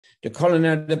the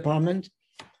culinary department,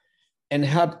 and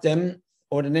helped them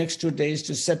over the next 2 days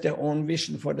to set their own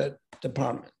vision for the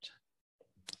department.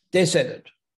 They said it.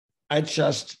 I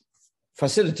just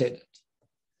facilitated.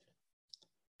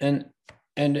 And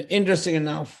interesting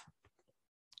enough,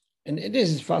 and this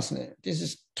is fascinating. This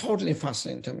is totally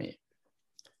fascinating to me.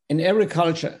 In every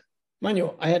culture, mind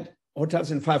you, I had hotels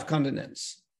in 5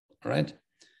 continents, all right?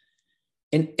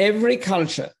 In every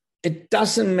culture, it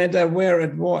doesn't matter where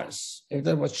it was, if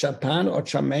that was Japan or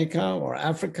Jamaica or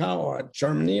Africa or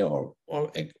Germany or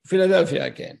Philadelphia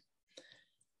again.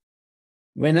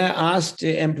 When I asked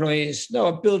the employees,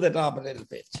 no, build it up a little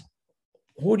bit.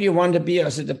 Who do you want to be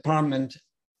as a department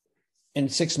in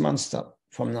 6 months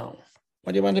from now?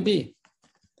 What do you want to be?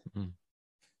 Mm-hmm.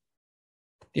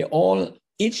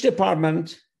 Each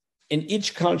department in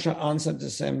each culture answered the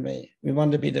same way. We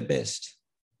want to be the best.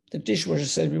 The dishwasher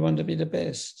said, we want to be the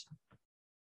best.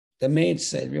 The maid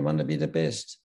said, we want to be the best.